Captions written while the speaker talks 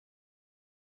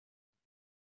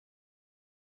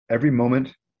Every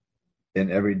moment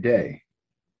and every day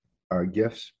are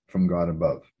gifts from God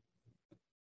above.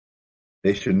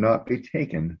 They should not be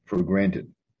taken for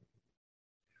granted.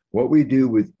 What we do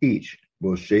with each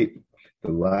will shape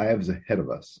the lives ahead of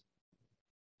us.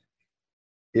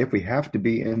 If we have to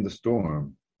be in the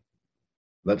storm,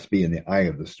 let's be in the eye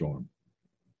of the storm.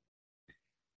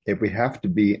 If we have to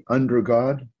be under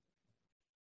God,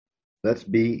 let's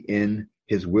be in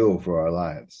his will for our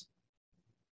lives.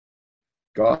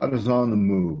 God is on the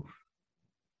move.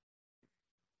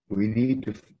 We need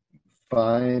to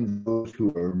find those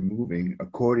who are moving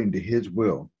according to his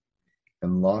will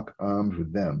and lock arms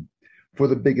with them for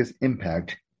the biggest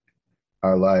impact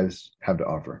our lives have to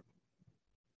offer.